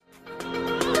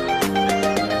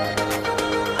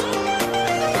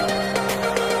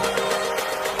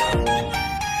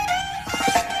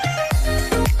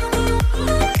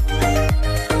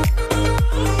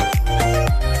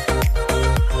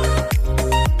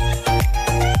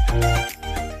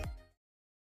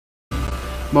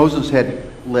Moses had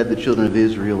led the children of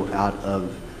Israel out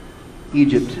of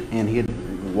Egypt, and he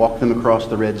had walked them across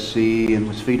the Red Sea and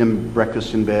was feeding them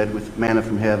breakfast in bed with manna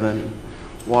from heaven,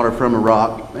 water from a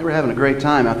rock. They were having a great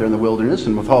time out there in the wilderness,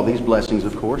 and with all these blessings,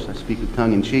 of course. I speak with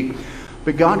tongue in cheek.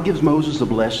 But God gives Moses a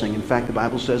blessing. In fact, the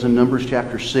Bible says in Numbers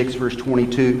chapter 6, verse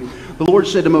 22, the Lord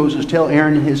said to Moses, "Tell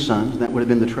Aaron and his sons," that would have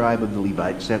been the tribe of the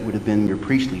Levites, that would have been your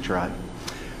priestly tribe,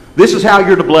 "this is how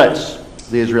you're to bless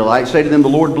the Israelites. Say to them, the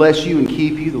Lord bless you and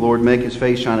keep you. The Lord make his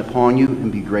face shine upon you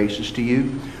and be gracious to you.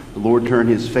 The Lord turn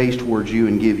his face towards you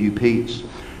and give you peace."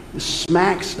 This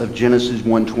smacks of Genesis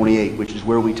 1:28, which is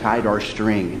where we tied our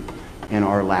string in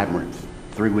our labyrinth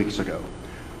 3 weeks ago.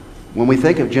 When we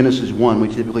think of Genesis 1, we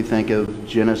typically think of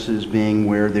Genesis being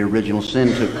where the original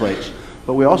sin took place.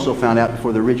 But we also found out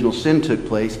before the original sin took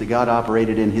place that God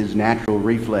operated in his natural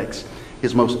reflex,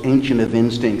 his most ancient of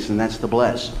instincts, and that's to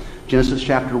bless. Genesis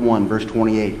chapter 1, verse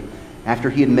 28. After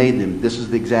he had made them, this is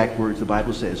the exact words the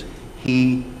Bible says,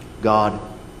 he, God,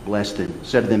 blessed it.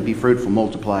 Said to them, "Be fruitful,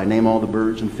 multiply, name all the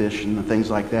birds and fish and the things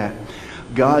like that."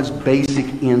 God's basic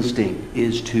instinct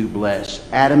is to bless.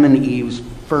 Adam and Eve's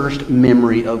first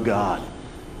memory of God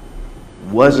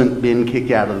wasn't being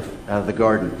kicked out of the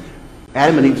garden.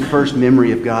 Adam and Eve's first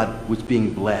memory of God was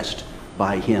being blessed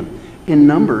by him. In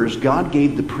Numbers, God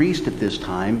gave the priest at this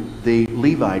time, the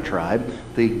Levi tribe,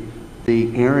 the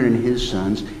Aaron and his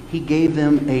sons, he gave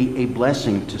them a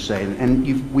blessing to say. And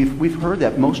we've heard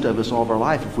that most of us all of our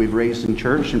life, if we've raised in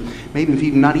church, and maybe if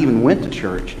you've not even went to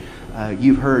church,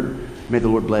 you've heard, "May the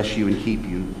Lord bless you and keep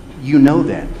you." You know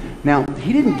that. Now,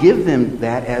 he didn't give them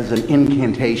that as an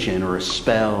incantation or a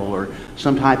spell or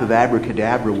some type of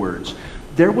abracadabra words.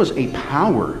 There was a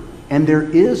power, and there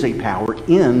is a power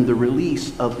in the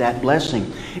release of that blessing.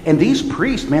 And these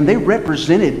priests, man, they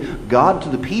represented God to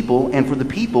the people, and for the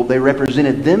people, they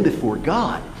represented them before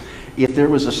God. If there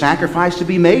was a sacrifice to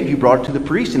be made, you brought it to the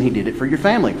priest, and he did it for your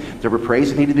family. If there were praise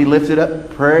that needed to be lifted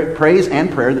up, praise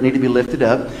and prayer that needed to be lifted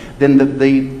up, then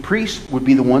the priests would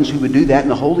be the ones who would do that in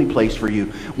the holy place for you.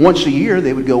 Once a year,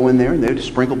 they would go in there and they would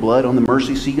sprinkle blood on the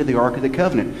mercy seat of the Ark of the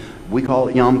Covenant. We call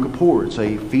it Yom Kippur. It's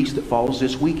a feast that falls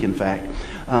this week, in fact.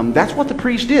 That's what the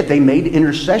priests did. They made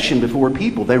intercession before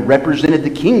people. They represented the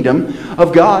kingdom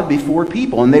of God before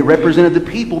people, and they represented the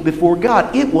people before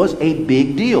God. It was a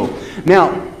big deal.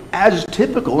 Now, as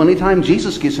typical, anytime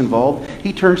Jesus gets involved,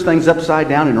 he turns things upside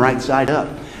down and right side up.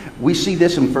 We see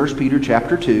this in 1 Peter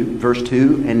chapter 2, verse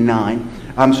 2 and 9.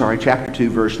 Chapter 2,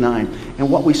 verse 9. And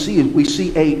what we see is we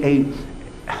see a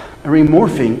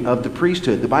remorphing of the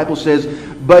priesthood. The Bible says,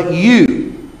 "But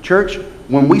you," church,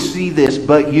 when we see this,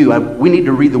 "but you," we need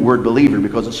to read the word believer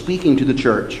because it's speaking to the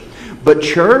church. But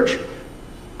church,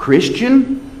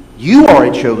 Christian, you are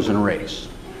a chosen race.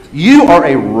 You are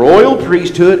a royal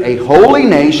priesthood, a holy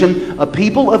nation, a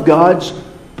people of God's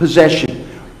possession.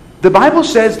 The Bible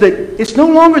says that it's no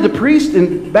longer the priest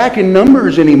back in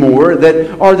Numbers anymore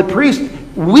that are the priests.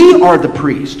 We are the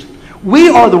priest. We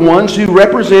are the ones who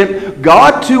represent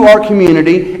God to our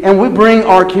community, and we bring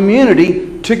our community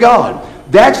to God.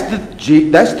 That's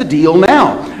the deal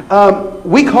now.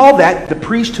 We call that the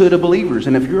priesthood of believers.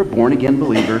 And if you're a born-again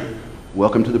believer,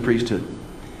 welcome to the priesthood.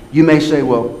 You may say,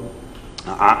 "Well,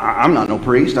 I'm not no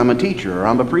priest. I'm a teacher, or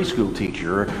I'm a preschool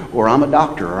teacher, or I'm a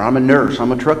doctor, or I'm a nurse,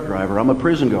 I'm a truck driver, I'm a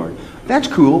prison guard." That's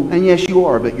cool, and yes, you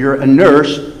are, but you're a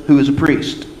nurse who is a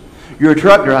priest. You're a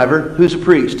truck driver who's a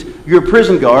priest. You're a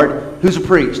prison guard who's a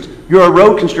priest. You're a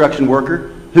road construction worker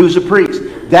who's a priest.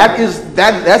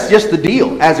 That's just the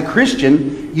deal. As a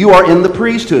Christian, you are in the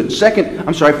priesthood.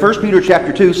 1 Peter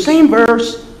chapter 2, same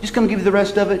verse. Just going to give you the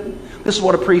rest of it. This is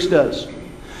what a priest does.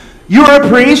 You are a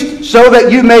priest so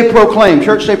that you may proclaim.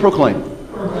 Church, say proclaim.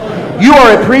 Proclaim. You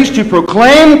are a priest to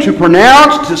proclaim, to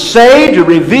pronounce, to say, to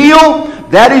reveal.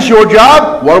 That is your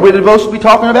job. What are we supposed to be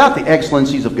talking about? The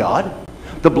excellencies of God.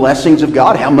 The blessings of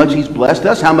God. How much he's blessed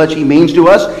us. How much he means to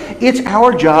us. It's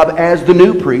our job as the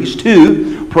new priest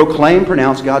to proclaim,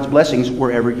 pronounce God's blessings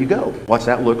wherever you go. What's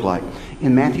that look like?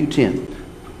 In Matthew 10.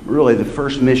 Really the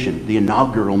first mission, the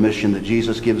inaugural mission that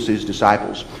Jesus gives his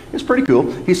disciples. It's pretty cool.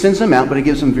 He sends them out, but he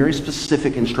gives them very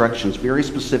specific instructions, very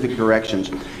specific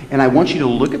directions. And I want you to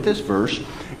look at this verse,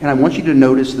 and I want you to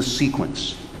notice the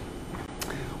sequence.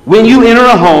 When you enter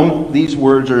a home, these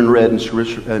words are in red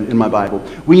in my Bible.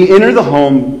 When you enter the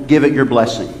home, give it your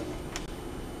blessing.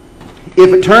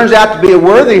 If it turns out to be a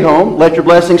worthy home, let your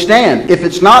blessing stand. If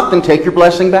it's not, then take your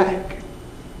blessing back.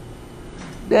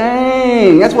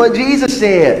 Dang, that's what Jesus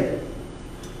said.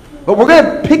 But we're going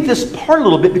to pick this apart a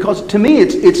little bit because to me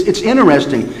it's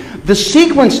interesting. The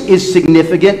sequence is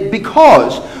significant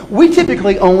because we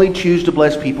typically only choose to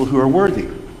bless people who are worthy,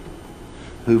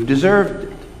 who've deserved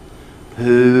it,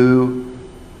 who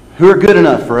are good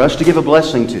enough for us to give a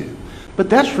blessing to. But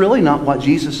that's really not what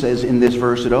Jesus says in this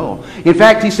verse at all. In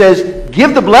fact, he says,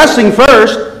 give the blessing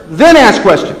first, then ask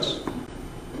questions.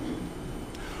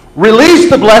 Release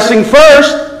the blessing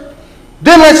first,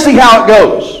 then let's see how it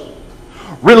goes.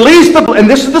 Release the, and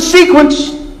this is the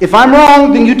sequence. If I'm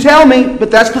wrong, then you tell me,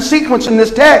 but that's the sequence in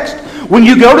this text. When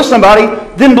you go to somebody,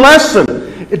 then bless them.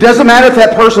 It doesn't matter if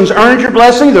that person's earned your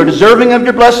blessing, they're deserving of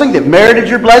your blessing, they've merited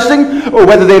your blessing, or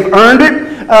whether they've earned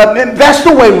it. That's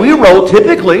the way we roll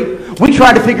typically. We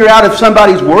try to figure out if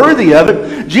somebody's worthy of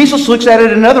it. Jesus looks at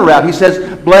it another route. He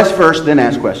says, bless first, then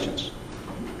ask questions.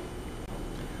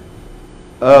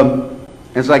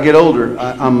 As I get older,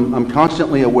 I'm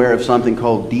constantly aware of something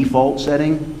called default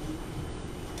setting.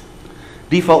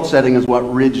 Default setting is what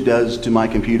Ridge does to my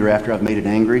computer after I've made it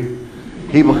angry.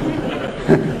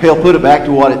 He'll put it back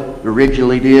to what it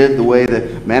originally did, the way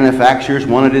the manufacturers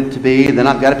wanted it to be. And then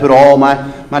I've got to put all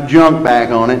my junk back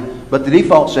on it. But the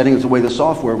default setting is the way the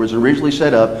software was originally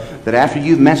set up, that after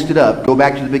you've messed it up, go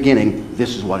back to the beginning,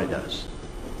 this is what it does.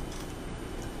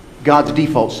 God's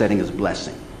default setting is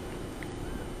blessing.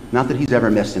 Not that he's ever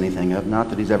messed anything up, not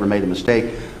that he's ever made a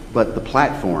mistake, but the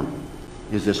platform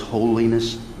is this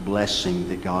holiness blessing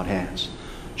that God has.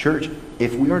 Church,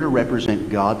 if we are to represent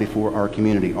God before our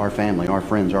community, our family, our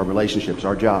friends, our relationships,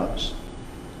 our jobs,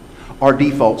 our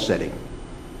default setting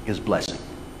is blessing.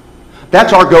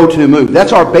 That's our go-to move.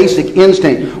 That's our basic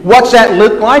instinct. What's that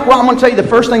look like? Well, I'm going to tell you the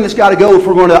first thing that's got to go if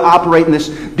we're going to operate in this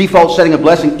default setting of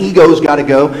blessing. Ego's got to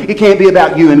go. It can't be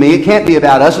about you and me. It can't be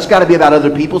about us. It's got to be about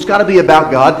other people. It's got to be about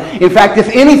God. In fact, if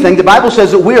anything, the Bible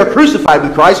says that we are crucified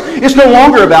with Christ. It's no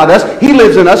longer about us. He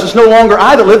lives in us. It's no longer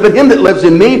I that live, but Him that lives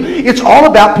in me. It's all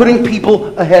about putting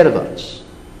people ahead of us.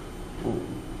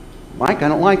 Mike, I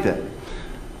don't like that.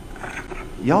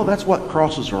 Y'all, that's what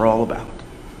crosses are all about.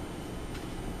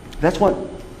 That's what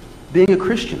being a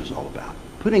Christian is all about.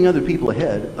 Putting other people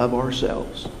ahead of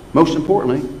ourselves. Most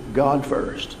importantly, God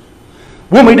first.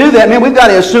 When we do that, man, we've got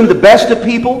to assume the best of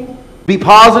people. Be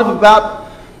positive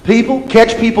about people.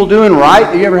 Catch people doing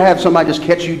right. You ever have somebody just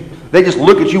catch you? They just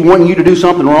look at you wanting you to do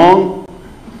something wrong.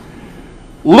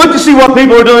 Look to see what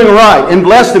people are doing right and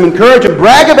bless them, encourage them.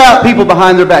 Brag about people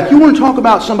behind their back. You want to talk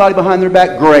about somebody behind their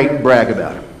back? Great. Brag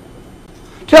about them.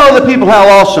 Tell other people how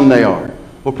awesome they are.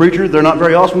 Well, preacher, they're not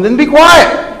very awesome. Then be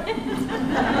quiet.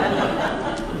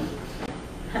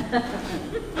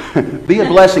 Be a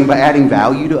blessing by adding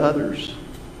value to others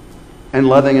and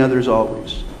loving others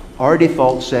always. Our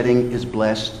default setting is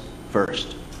blessed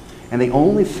first. And the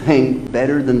only thing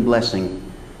better than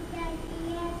blessing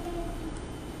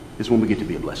is when we get to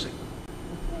be a blessing.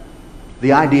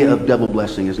 The idea of double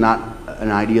blessing is not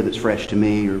an idea that's fresh to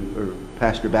me or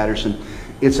Pastor Batterson.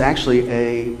 It's actually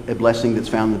a blessing that's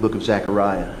found in the book of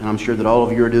Zechariah. And I'm sure that all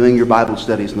of you are doing your Bible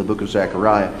studies in the book of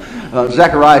Zechariah.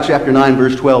 Zechariah chapter 9,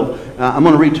 verse 12. I'm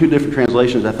going to read two different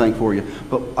translations, I think, for you.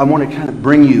 But I want to kind of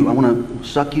I want to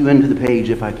suck you into the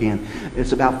page if I can.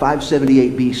 It's about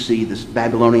 578 BC. The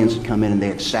Babylonians had come in and they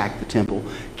had sacked the temple.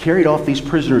 Carried off these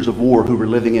prisoners of war who were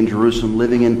living in Jerusalem,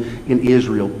 living in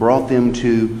Israel. Brought them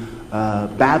to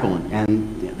Babylon,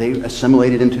 and they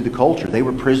assimilated into the culture. They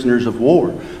were prisoners of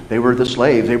war. They were the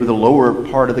slaves. They were the lower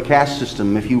part of the caste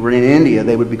system. If you were in India,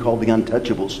 they would be called the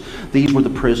untouchables. These were the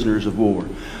prisoners of war.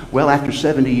 Well, after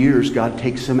 70 years, God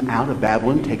takes them out of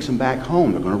Babylon, takes them back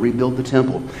home. They're going to rebuild the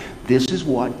temple. This is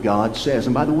what God says.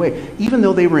 And by the way, even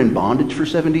though they were in bondage for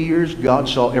 70 years, God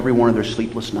saw every one of their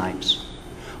sleepless nights.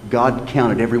 God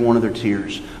counted every one of their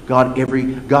tears. God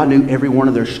knew every one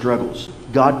of their struggles.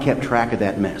 God kept track of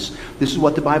that mess. This is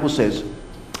what the Bible says.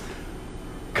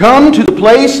 Come to the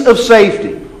place of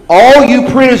safety, all you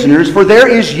prisoners, for there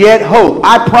is yet hope.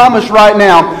 I promise right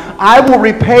now, I will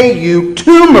repay you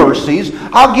 2 mercies.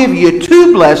 I'll give you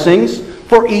 2 blessings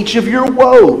for each of your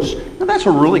woes. Now that's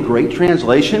a really great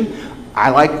translation. I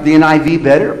like the NIV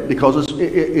better because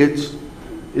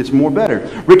it's more better.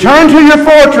 Return to your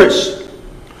fortress,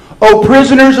 O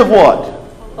prisoners of what?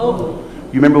 Hope.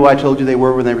 You remember what I told you they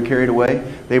were when they were carried away?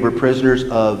 They were prisoners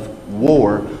of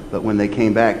war, but when they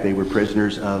came back, they were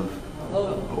prisoners of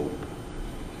hope.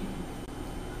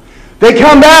 They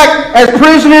come back as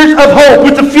prisoners of hope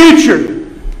with the future,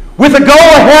 with a goal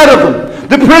ahead of them.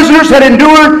 The prisoners had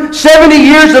endured 70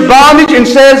 years of bondage and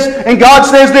God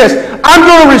says this, I'm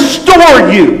going to restore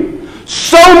you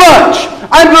so much.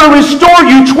 I'm going to restore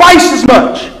you twice as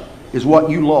much as what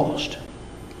you lost.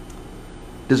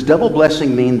 Does double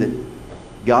blessing mean that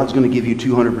God's going to give you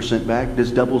 200% back?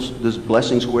 Does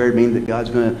blessing squared mean that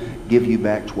God's going to give you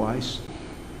back twice?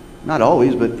 Not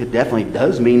always, but it definitely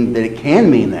does mean that it can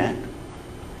mean that.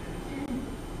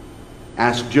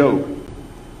 Ask Job.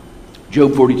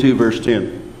 Job 42, verse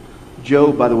 10.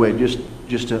 Job, by the way, just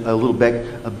a little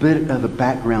bit of a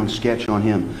background sketch on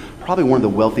him. Probably one of the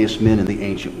wealthiest men in the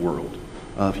ancient world.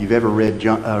 If you've ever read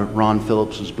Ron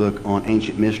Phillips's book on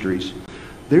ancient mysteries,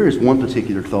 there is one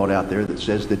particular thought out there that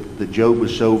says that Job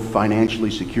was so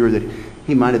financially secure that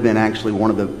he might have been actually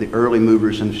one of the early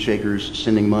movers and shakers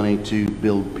sending money to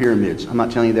build pyramids. I'm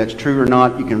not telling you that's true or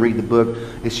not. You can read the book.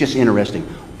 It's just interesting.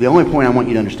 The only point I want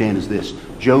you to understand is this.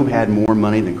 Job had more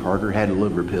money than Carter had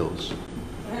liver pills.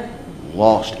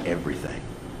 Lost everything.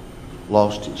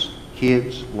 Lost his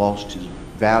kids, lost his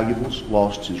valuables,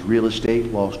 lost his real estate,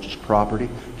 lost his property,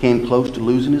 came close to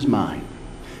losing his mind.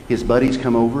 His buddies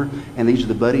come over, and these are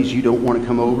the buddies you don't want to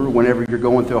come over whenever you're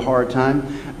going through a hard time.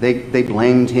 They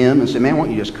blamed him and said, man, why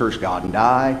don't you just curse God and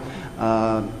die?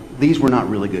 These were not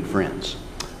really good friends.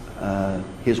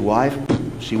 His wife,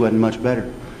 she wasn't much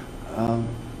better.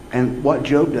 And what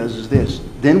Job does is this.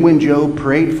 Then when Job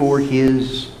prayed for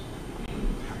he's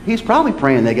probably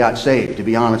praying they got saved, to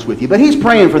be honest with you, but he's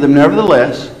praying for them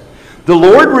nevertheless. The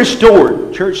Lord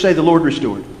restored. Church, say the Lord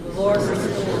restored. The Lord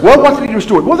restored. Well, what did he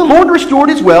restore? Well, the Lord restored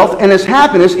his wealth and his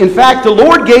happiness. In fact, the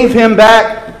Lord gave him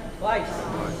back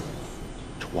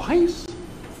twice.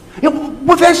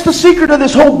 Well, that's the secret of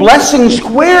this whole blessing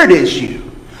squared issue.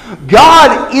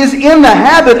 God is in the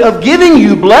habit of giving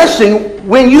you blessing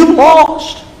when you've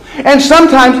lost. And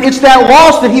sometimes it's that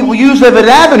loss that he will use as an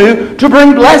avenue to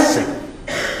bring blessing.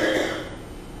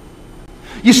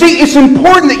 You see, it's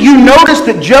important that you notice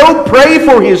that Job prayed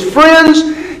for his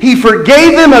friends. He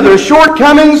forgave them of their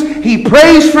shortcomings. He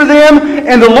prays for them.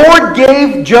 And the Lord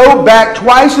gave Job back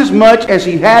twice as much as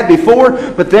he had before.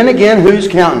 But then again, who's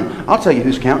counting? I'll tell you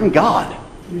who's counting. God.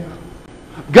 Yeah.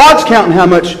 God's counting how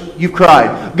much you've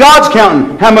cried. God's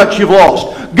counting how much you've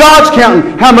lost. God's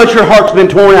counting how much your heart's been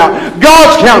torn out.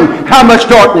 God's counting how much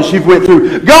darkness you've went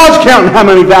through. God's counting how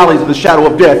many valleys of the shadow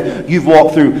of death you've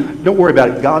walked through. Don't worry about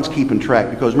it. God's keeping track,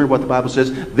 because remember what the Bible says?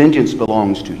 Vengeance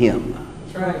belongs to Him.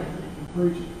 That's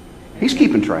right. He's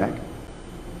keeping track.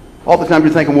 All the time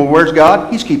you're thinking, well, where's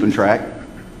God? He's keeping track.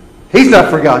 He's not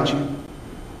forgot you.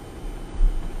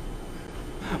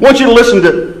 I want you to listen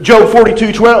to Job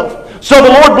 42:12. So the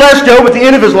Lord blessed Job at the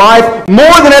end of his life more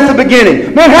than at the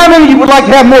beginning. Man, how many of you would like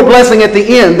to have more blessing at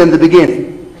the end than the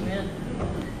beginning? Amen.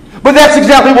 But that's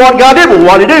exactly what God did. Well,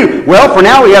 what did He do? Well, for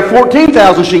now we have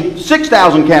 14,000 sheep,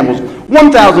 6,000 camels,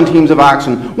 1,000 teams of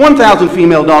oxen, 1,000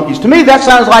 female donkeys. To me, that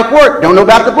sounds like work. Don't know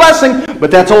about the blessing,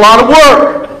 but that's a lot of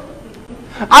work.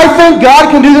 I think God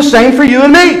can do the same for you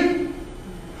and me.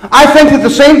 I think that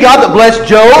the same God that blessed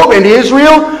Job and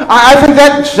Israel, I think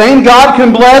that same God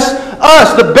can bless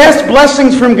us. The best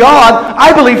blessings from God,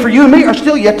 I believe, for you and me are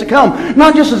still yet to come.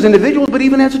 Not just as individuals, but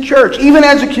even as a church, even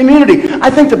as a community.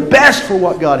 I think the best for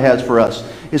what God has for us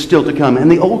is still to come. In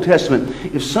the Old Testament,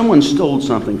 if someone stole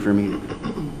something from you,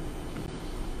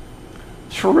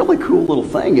 it's a really cool little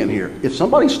thing in here. If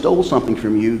somebody stole something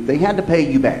from you, they had to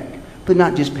pay you back, but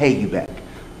not just pay you back.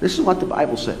 This is what the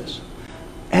Bible says.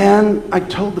 And I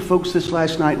told the folks this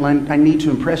last night, and I need to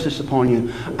impress this upon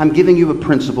you. I'm giving you a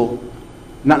principle,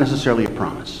 not necessarily a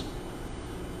promise.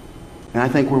 And I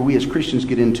think where we as Christians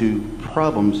get into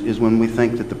problems is when we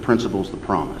think that the principle is the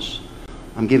promise.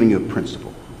 I'm giving you a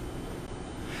principle.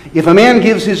 If a man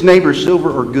gives his neighbor silver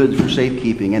or goods for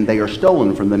safekeeping, and they are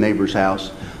stolen from the neighbor's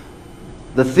house,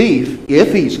 the thief,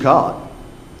 if he's caught,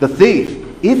 the thief,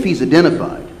 if he's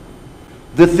identified,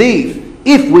 the thief,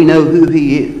 if we know who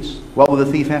he is, what will the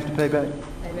thief have to pay back?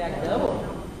 Pay back double.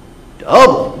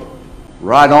 Double.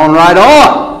 Right on, right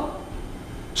on.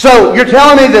 So you're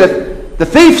telling me that if the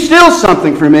thief steals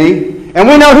something from me, and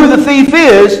we know who the thief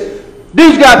is,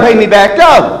 dude's got to pay me back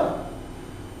double.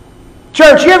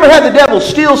 Church, you ever had the devil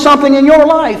steal something in your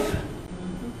life?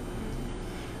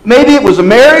 Maybe it was a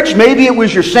marriage, maybe it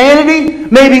was your sanity,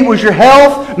 maybe it was your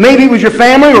health, maybe it was your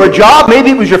family or a job,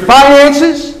 maybe it was your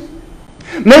finances,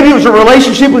 maybe it was a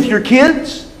relationship with your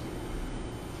kids.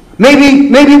 Maybe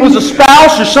it was a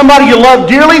spouse or somebody you love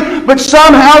dearly, but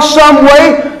somehow, some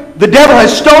way, the devil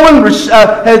has stolen,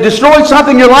 has destroyed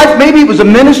something in your life. Maybe it was a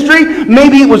ministry,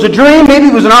 maybe it was a dream, maybe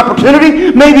it was an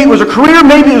opportunity, maybe it was a career,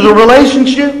 maybe it was a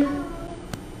relationship.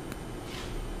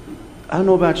 I don't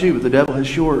know about you, but the devil has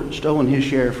sure stolen his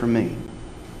share from me.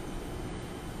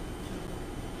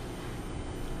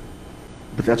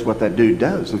 But that's what that dude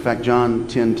does. In fact, John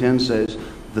 10:10 says,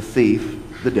 the thief,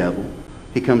 the devil,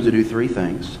 he comes to do three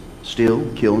things: steal,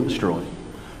 kill, and destroy.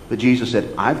 But Jesus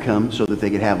said, I've come so that they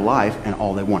could have life and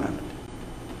all they want of it.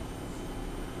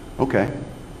 Okay.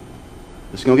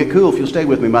 This is going to get cool if you'll stay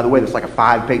with me. By the way, that's like a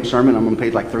 5-page sermon. I'm going to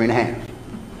page like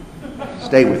 3.5.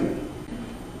 Stay with me.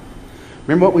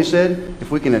 Remember what we said?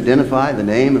 If we can identify the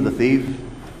name of the thief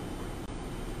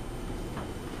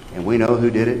and we know who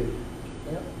did it,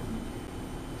 Yep.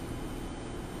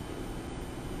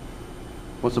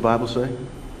 what's the Bible say?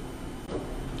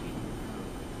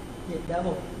 Get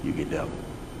double. You get double.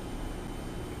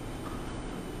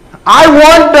 I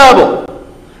want double.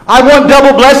 I want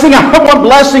double blessing. I want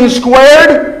blessing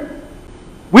squared.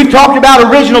 We've talked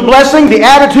about original blessing, the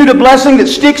attitude of blessing that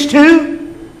sticks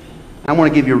to. I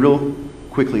want to give you real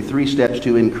quickly 3 steps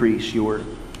to increase your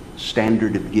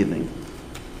standard of giving.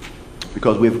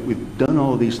 Because we've done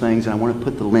all of these things, and I want to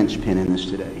put the linchpin in this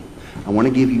today. I want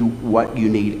to give you what you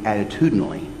need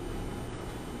attitudinally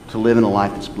to live in a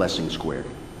life that's blessing squared.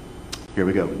 Here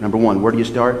we go. Number 1, where do you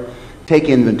start? Take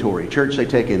inventory. Church, say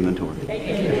take inventory.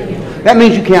 That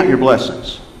means you count your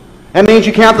blessings. That means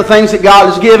you count the things that God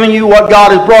has given you, what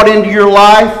God has brought into your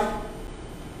life.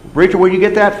 Preacher, where do you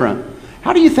get that from?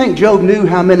 How do you think Job knew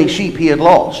how many sheep he had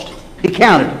lost? He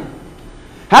counted them.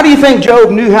 How do you think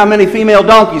Job knew how many female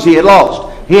donkeys he had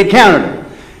lost? He had counted them.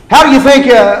 How do you think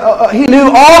he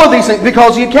knew all of these things?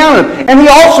 Because he had counted them. And he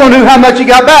also knew how much he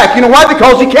got back. You know why?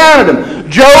 Because he counted them.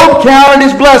 Job counted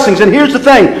his blessings. And here's the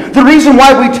thing. The reason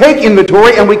why we take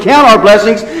inventory and we count our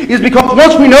blessings is because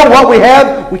once we know what we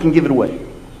have, we can give it away.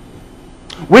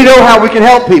 We know how we can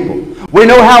help people. We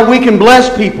know how we can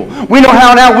bless people. We know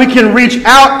how now we can reach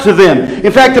out to them.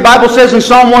 In fact, the Bible says in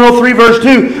Psalm 103 verse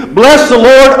 2, "Bless the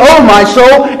Lord, O my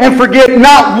soul, and forget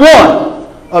not one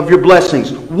of your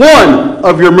blessings, one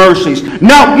of your mercies,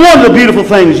 not one of the beautiful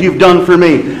things you've done for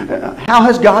me." How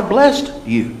has God blessed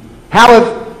you? How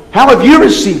have you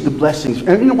received the blessings?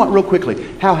 And you know what, real quickly,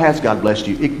 how has God blessed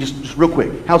you? Just real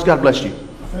quick, how's God blessed you?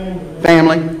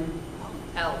 Family.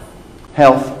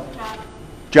 Health.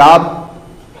 Job.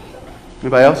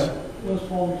 Anybody else?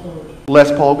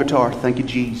 Les Paul guitar. Thank you,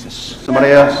 Jesus. Somebody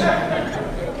else?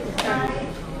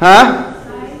 Huh?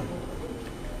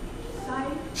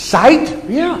 Sight?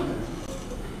 Yeah.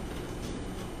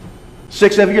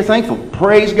 6 of you are thankful.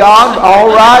 Praise God. All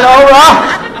right, all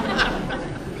right.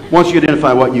 Once you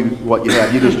identify what you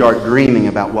have, you can start dreaming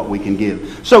about what we can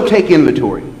give. So take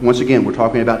inventory. Once again, we're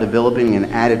talking about developing an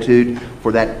attitude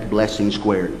for that blessing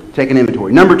squared. Take an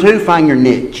inventory. Number 2, find your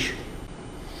niche.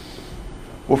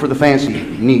 Or for the fancy,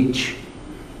 niche.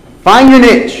 Find your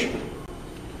niche.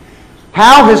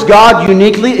 How has God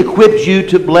uniquely equipped you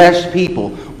to bless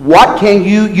people? What can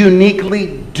you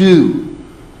uniquely do?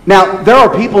 Now, there are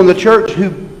people in the church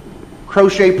who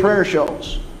crochet prayer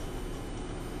shawls.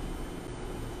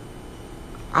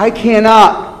 I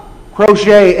cannot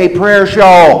crochet a prayer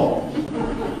shawl.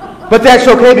 But that's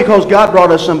okay because God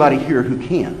brought us somebody here who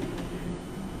can.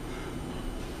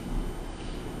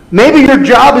 Maybe your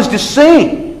job is to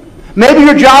sing. Maybe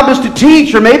your job is to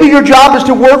teach, or maybe your job is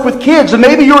to work with kids, and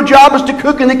maybe your job is to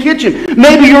cook in the kitchen.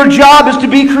 Maybe your job is to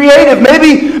be creative.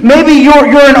 Maybe you're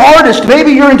an artist.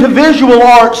 Maybe you're into visual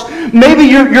arts. Maybe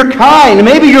you're kind.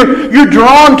 Maybe you're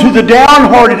drawn to the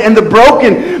downhearted and the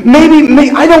broken. Maybe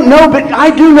I don't know, but I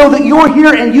do know that you're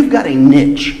here and you've got a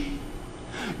niche.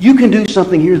 You can do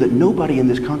something here that nobody in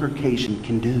this congregation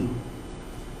can do.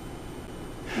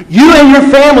 You and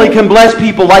your family can bless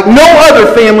people like no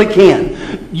other family can.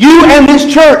 You and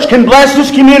this church can bless this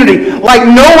community like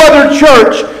no other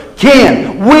church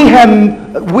can.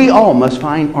 We all must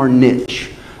find our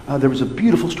niche. There was a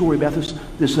beautiful story about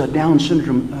this Down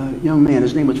syndrome young man.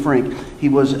 His name was Frank. He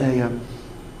was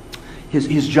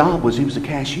his job was he was a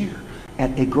cashier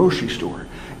at a grocery store.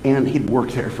 And he'd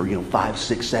worked there for 5,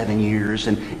 6, 7 years,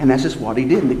 and that's just what he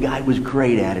did. And the guy was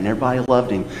great at it, and everybody loved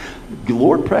him. The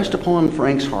Lord pressed upon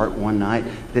Frank's heart one night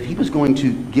that he was going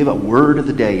to give a word of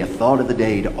the day, a thought of the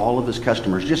day to all of his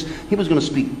customers. He was going to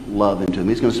speak love into them.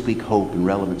 He was going to speak hope and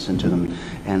relevance into them,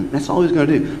 and that's all he was going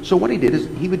to do. So what he did is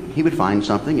he would find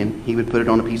something, and he would put it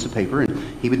on a piece of paper, and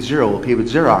he would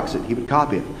Xerox it, he would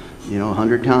copy it,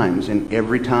 100 times, and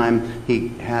every time he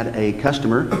had a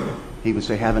customer, he would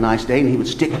say, "Have a nice day," and he would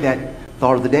stick that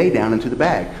thought of the day down into the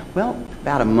bag. Well,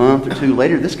 about a month or 2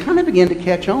 later, this kind of began to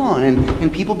catch on,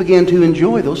 and people began to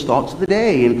enjoy those thoughts of the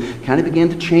day and kind of began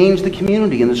to change the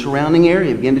community and the surrounding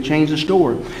area, began to change the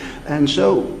store. And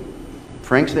so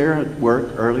Frank's there at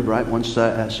work early, bright, one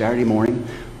Saturday morning.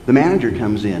 The manager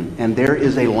comes in, and there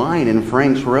is a line in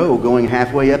Frank's row going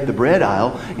halfway up the bread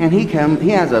aisle, and he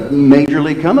has a major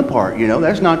league come apart.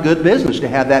 That's not good business to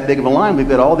have that big of a line. We've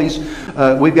got all these,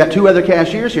 we've got 2 other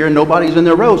cashiers here, and nobody's in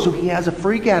their row, so he has a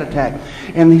freak out attack,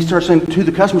 and he starts saying to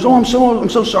the customers, "Oh, I'm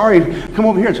so sorry. Come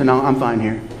over here." And say, "No, I'm fine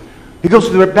here." He goes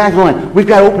to the back of the line. "We've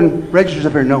got open registers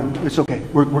up here." "No, it's okay.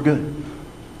 We're good."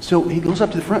 So he goes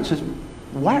up to the front and says,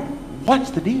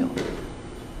 "What's the deal?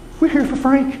 We're here for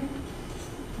Frank.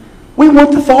 We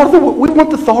want the thought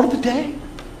of the day.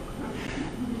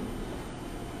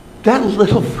 That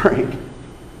little Frank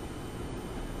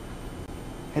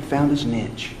had found his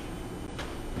niche.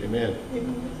 Amen.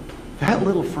 That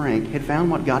little Frank had found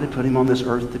what God had put him on this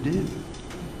earth to do.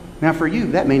 Now for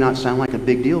you, that may not sound like a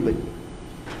big deal, but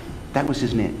that was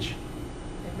his niche.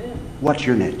 Amen. What's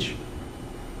your niche?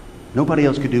 Nobody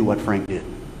else could do what Frank did.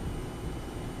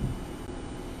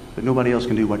 But nobody else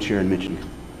can do what Sharon Mitchell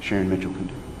can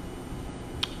do.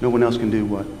 No one else can do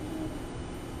what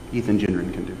Ethan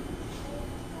Gendron can do.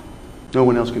 No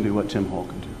one else can do what Tim Hall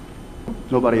can do.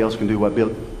 Nobody else can do what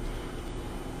Bill...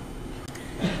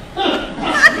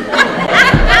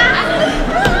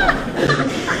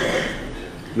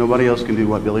 Nobody else can do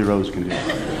what Billy Rose can do.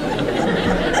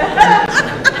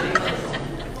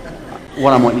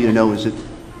 What I want you to know is that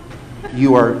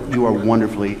you are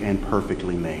wonderfully and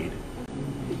perfectly made.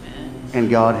 And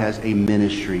God has a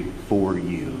ministry for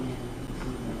you.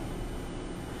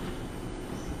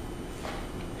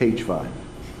 Page 5.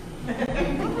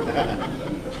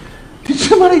 Did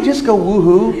somebody just go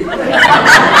woohoo?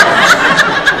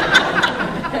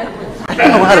 I don't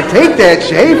know how to take that,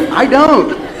 Shafe. I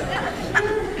don't.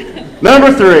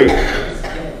 Number 3.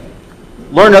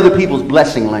 Learn other people's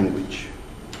blessing language.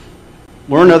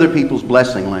 Learn other people's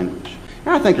blessing language.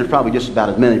 And I think there's probably just about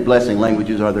as many blessing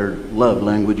languages as there love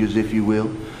languages, if you will.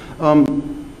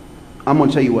 I'm going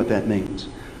to tell you what that means.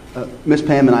 Miss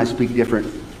Pam and I speak different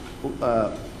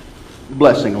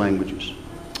blessing languages.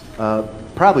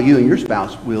 Probably you and your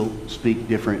spouse will speak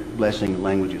different blessing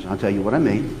languages. I'll tell you what I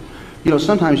mean. You know,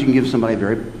 sometimes you can give somebody a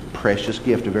very precious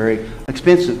gift, a very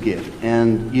expensive gift,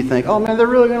 and you think, oh man, they're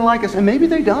really going to like us, and maybe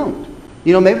they don't.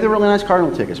 You know, maybe they're really nice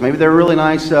Cardinal tickets. Maybe they're really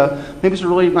nice, maybe it's a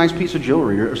really nice piece of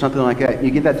jewelry or something like that.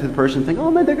 You give that to the person and think, oh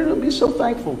man, they're going to be so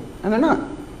thankful. And they're not.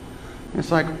 And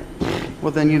it's like,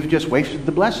 well, then you've just wasted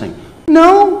the blessing.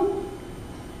 No,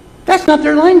 that's not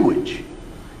their language.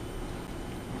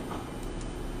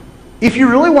 If you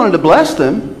really wanted to bless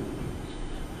them,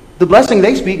 the blessing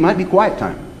they speak might be quiet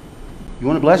time. You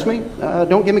want to bless me?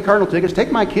 Don't give me Cardinal tickets.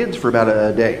 Take my kids for about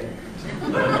a day.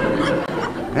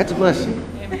 That's a blessing.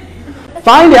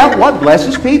 Find out what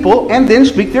blesses people and then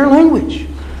speak their language.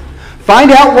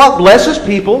 Find out what blesses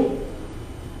people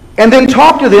and then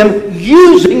talk to them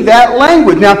using that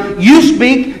language. Now, you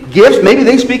speak gifts. Maybe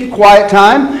they speak a quiet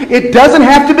time. It doesn't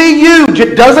have to be huge.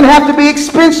 It doesn't have to be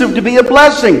expensive to be a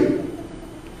blessing.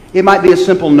 It might be a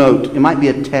simple note. It might be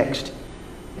a text.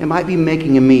 It might be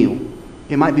making a meal.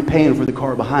 It might be paying for the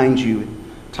car behind you at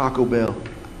Taco Bell.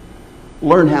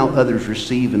 Learn how others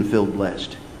receive and feel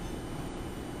blessed.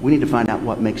 We need to find out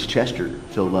what makes Chester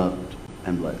feel loved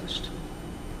and blessed.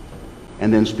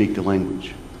 And then speak the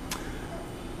language.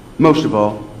 Most of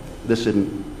all, this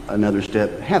isn't another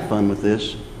step. Have fun with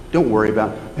this. Don't worry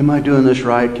about, am I doing this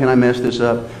right? Can I mess this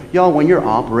up? Y'all, when you're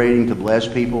operating to bless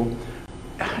people,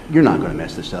 you're not going to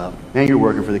mess this up. And you're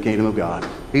working for the kingdom of God.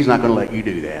 He's not going to let you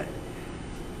do that.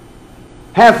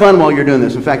 Have fun while you're doing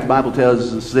this. In fact, the Bible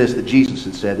tells us this, that Jesus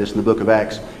had said this in the book of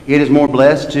Acts. It is more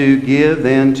blessed to give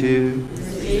than to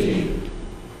receive.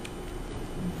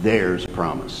 There's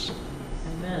promise.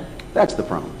 Amen. That's the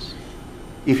promise.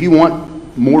 If you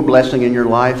want more blessing in your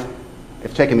life,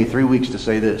 it's taken me 3 weeks to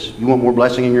say this. You want more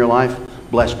blessing in your life?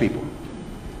 Bless people.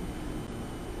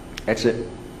 That's it.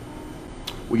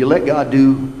 Will you let God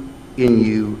do in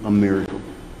you a miracle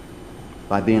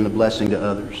by being a blessing to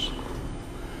others?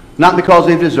 Not because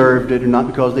they've deserved it or not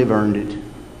because they've earned it,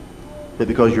 but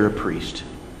because you're a priest.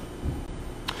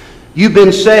 You've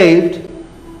been saved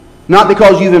not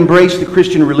because you've embraced the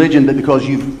Christian religion, but because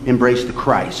you've embraced the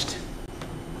Christ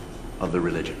of the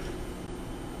religion.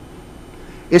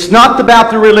 It's not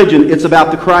about the religion, it's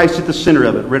about the Christ at the center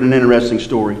of it. I read an interesting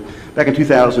story. Back in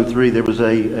 2003, there was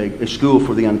a school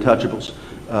for the untouchables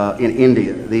in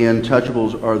India. The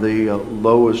untouchables are the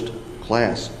lowest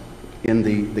class in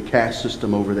the caste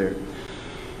system over there.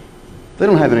 They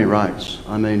don't have any rights.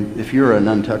 I mean, if you're an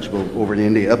untouchable over in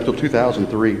India, up till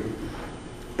 2003,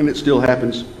 and it still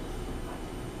happens,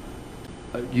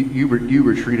 you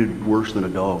were treated worse than a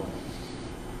dog.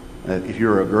 If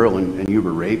you're a girl and you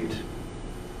were raped,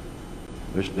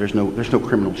 there's no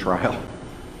criminal trial.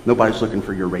 Nobody's looking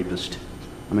for your rapist.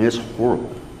 I mean, it's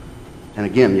horrible. And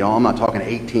again, y'all, I'm not talking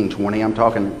 1820, I'm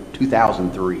talking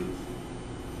 2003.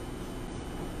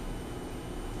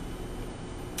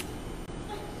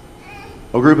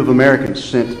 A group of Americans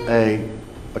sent a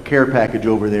care package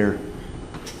over there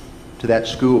to that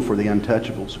school for the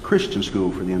untouchables, a Christian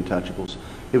school for the untouchables.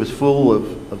 It was full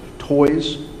of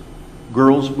toys,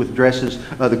 girls with dresses.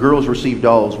 The girls received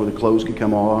dolls where the clothes could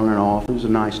come on and off. It was a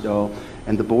nice doll.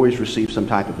 And the boys received some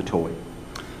type of a toy.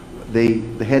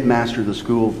 the headmaster of the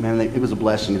school, man, it was a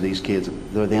blessing to these kids.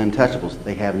 They're the untouchables.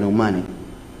 They have no money.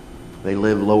 They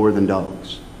live lower than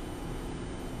dogs.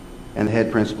 And the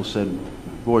head principal said,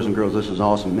 boys and girls, this is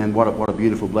awesome. Man, what a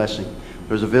beautiful blessing.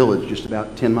 There's a village just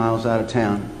about 10 miles out of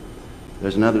town.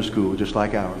 There's another school just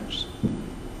like ours.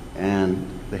 And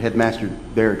the headmaster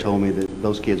there told me that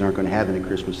those kids aren't going to have any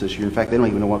Christmas this year. In fact, they don't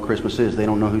even know what Christmas is. They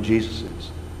don't know who Jesus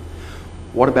is.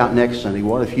 What about next Sunday?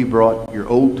 What if you brought your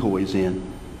old toys in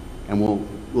and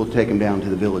we'll take them down to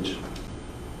the village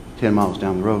 10 miles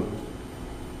down the road?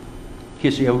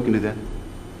 Kids, yeah, we can do that.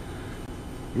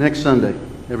 Next Sunday,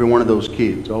 every one of those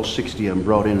kids, all 60 of them,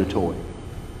 brought in a toy.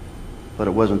 But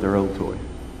it wasn't their old toy.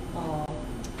 Oh.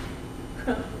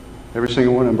 Every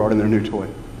single one of them brought in their new toy.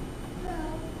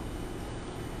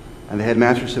 And the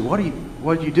headmaster said, what are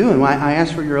you doing? Well, I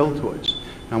asked for your old toys.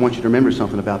 And I want you to remember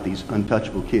something about these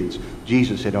untouchable kids.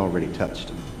 Jesus had already touched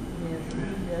them.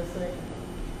 Yes, sir.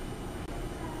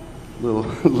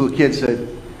 Little kid said,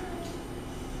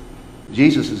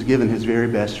 Jesus has given his very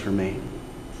best for me.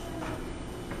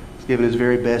 He's given his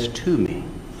very best to me.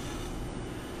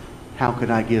 How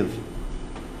could I give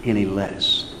any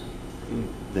less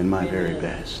than my very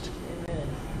best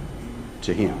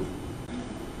to him?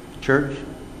 Church,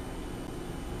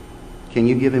 can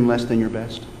you give him less than your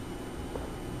best?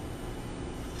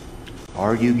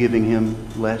 Are you giving him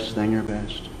less than your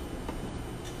best?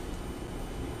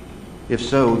 If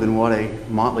so, then what a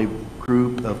motley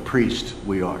group of priests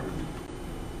we are.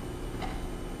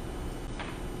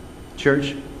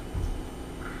 Church,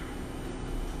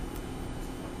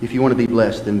 if you want to be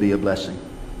blessed, then be a blessing.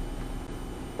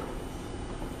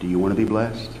 Do you want to be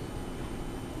blessed?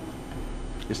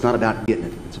 It's not about getting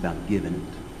it, it's about giving it.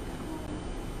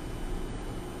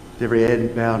 With every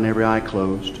head bowed and every eye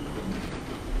closed.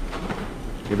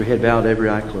 Every head bowed, every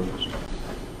eye closed.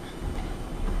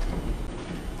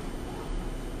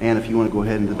 And if you want to go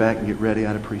ahead into the back and get ready,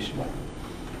 I'd appreciate it.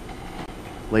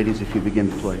 Ladies, if you begin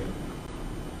to play.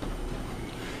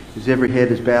 As every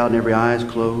head is bowed and every eye is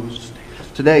closed.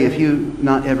 Today, if you've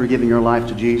not ever given your life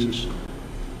to Jesus,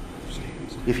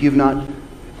 if you've not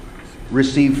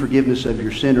received forgiveness of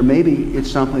your sin, or maybe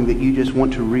it's something that you just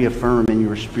want to reaffirm in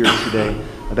your spirit today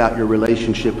about your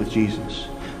relationship with Jesus.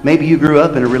 Maybe you grew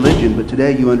up in a religion, but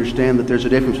today you understand that there's a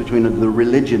difference between the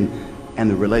religion and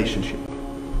the relationship.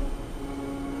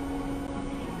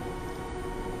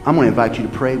 I'm going to invite you to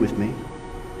pray with me.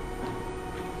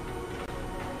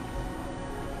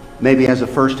 Maybe as a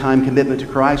first-time commitment to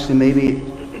Christ, and maybe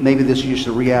this is just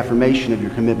a reaffirmation of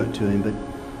your commitment to him, but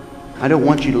I don't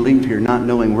want you to leave here not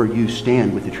knowing where you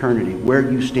stand with eternity,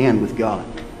 where you stand with God.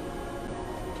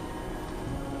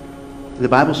 The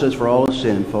Bible says, for all have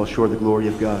sinned and fall short of the glory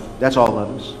of God. That's all of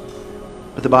us.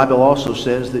 But the Bible also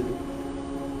says that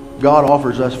God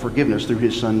offers us forgiveness through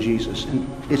his Son Jesus. And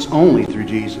it's only through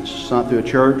Jesus. It's not through a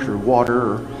church or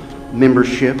water or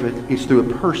membership. It's through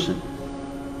a person.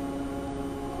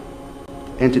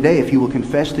 And today, if you will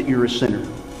confess that you're a sinner,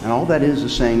 and all that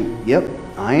is saying, yep,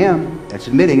 I am. That's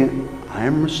admitting it. I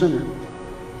am a sinner.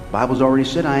 The Bible's already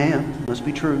said I am. It must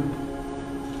be true.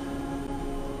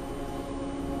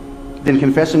 Then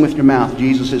confessing with your mouth,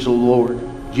 Jesus is the Lord.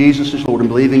 Jesus is Lord, and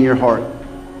believing in your heart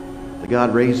that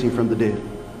God raised him from the dead,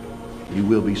 you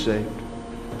will be saved.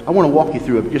 I want to walk you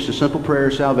through just a simple prayer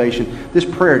of salvation. This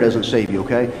prayer doesn't save you,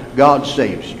 okay? God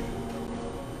saves you.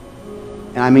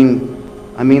 And I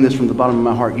mean this from the bottom of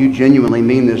my heart. You genuinely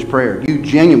mean this prayer. You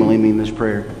genuinely mean this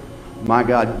prayer. My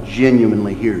God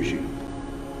genuinely hears you.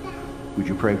 Would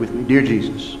you pray with me? Dear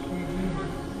Jesus,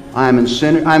 I'm a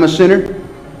sinner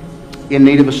in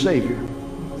need of a Savior.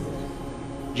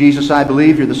 Jesus, I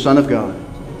believe you're the Son of God.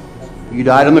 You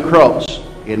died on the cross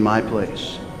in my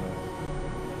place.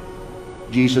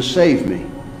 Jesus, save me.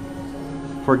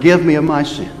 Forgive me of my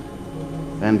sin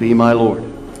and be my Lord.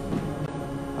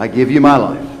 I give you my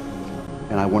life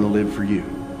and I want to live for you.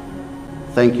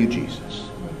 Thank you, Jesus.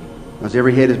 As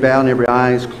every head is bowed and every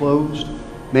eye is closed,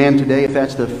 man, today, if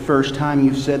that's the first time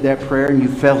you've said that prayer and you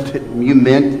felt it and you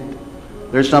meant it,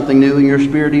 there's something new in your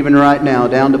spirit even right now.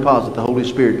 Down deposit, the Holy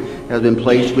Spirit has been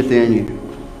placed within you.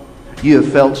 You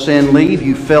have felt sin leave.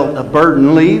 You felt a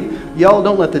burden leave. Y'all,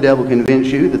 don't let the devil convince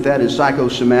you that that is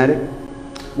psychosomatic.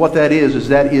 What that is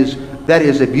that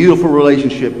is a beautiful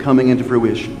relationship coming into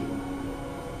fruition.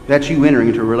 That's you entering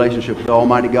into a relationship with the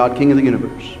Almighty God, King of the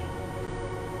universe.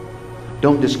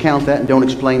 Don't discount that and don't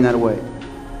explain that away.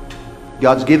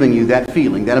 God's giving you that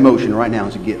feeling, that emotion right now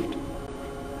as a gift.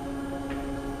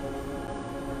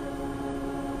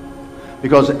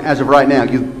 Because as of right now,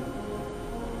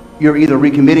 you're either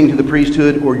recommitting to the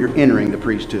priesthood or you're entering the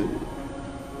priesthood.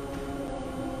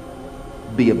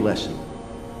 Be a blessing.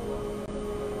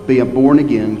 be a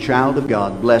born-again child of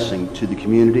God blessing to the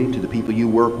community, to the people you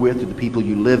work with, to the people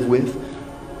you live with,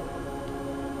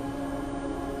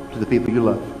 to the people you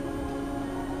love.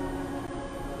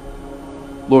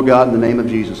 Lord God, in the name of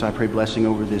Jesus, I pray blessing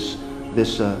over this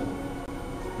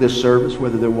service,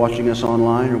 whether they're watching us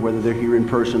online or whether they're here in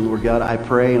person. Lord God, I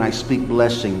pray and I speak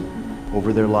blessing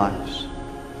over their lives.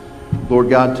 Lord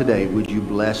God, today, would you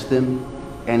bless them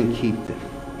and keep them?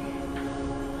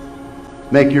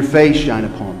 Make your face shine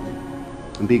upon them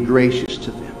and be gracious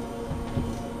to them.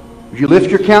 Would you lift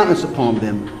your countenance upon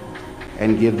them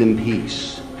and give them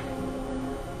peace?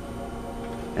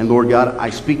 And Lord God, I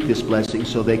speak this blessing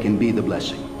so they can be the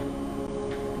blessing.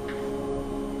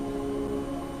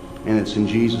 And it's in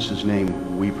Jesus'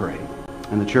 name we pray.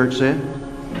 And the church said,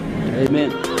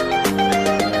 Amen.